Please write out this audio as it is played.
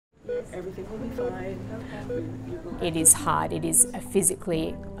everything will be fine. Okay. It is hard. It is a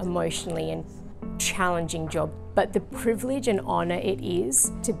physically, emotionally and challenging job, but the privilege and honour it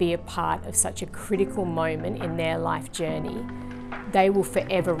is to be a part of such a critical moment in their life journey. They will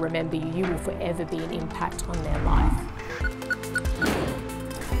forever remember you. You will forever be an impact on their life.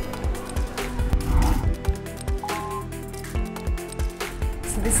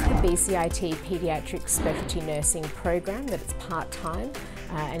 So this is the BCIT Pediatric Specialty Nursing program that it's part-time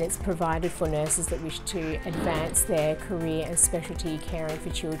and it's provided for nurses that wish to advance their career and specialty caring for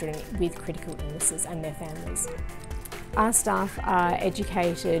children with critical illnesses and their families. Our staff are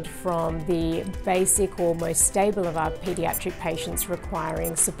educated from the basic or most stable of our paediatric patients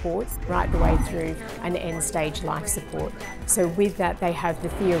requiring support right the way through an end-stage life support. So with that they have the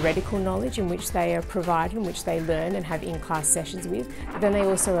theoretical knowledge in which they are provided, in which they learn and have in-class sessions with. But then they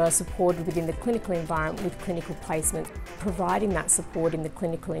also are supported within the clinical environment with clinical placement. Providing that support in the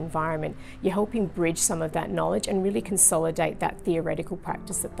clinical environment, you're helping bridge some of that knowledge and really consolidate that theoretical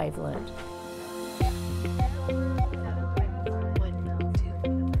practice that they've learned.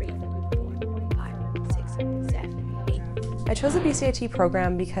 I chose the BCIT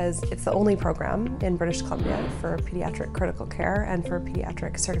program because it's the only program in British Columbia for pediatric critical care and for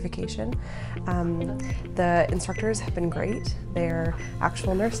pediatric certification. The instructors have been great. They're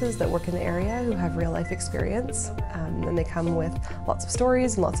actual nurses that work in the area who have real life experience, and they come with lots of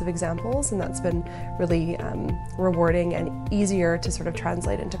stories and lots of examples, and that's been really rewarding and easier to sort of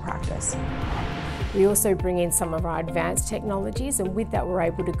translate into practice. We also bring in some of our advanced technologies, and with that we're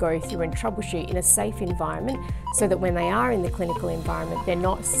able to go through and troubleshoot in a safe environment so that when they are in the clinical environment they're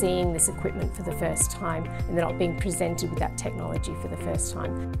not seeing this equipment for the first time and they're not being presented with that technology for the first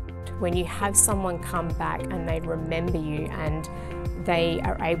time. When you have someone come back and they remember you and they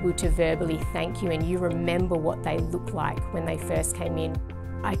are able to verbally thank you and you remember what they look like when they first came in,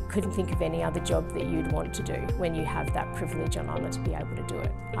 I couldn't think of any other job that you'd want to do when you have that privilege and honour to be able to do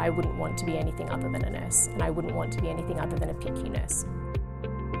it. I wouldn't want to be anything other than a nurse, and I wouldn't want to be anything other than a PICU nurse.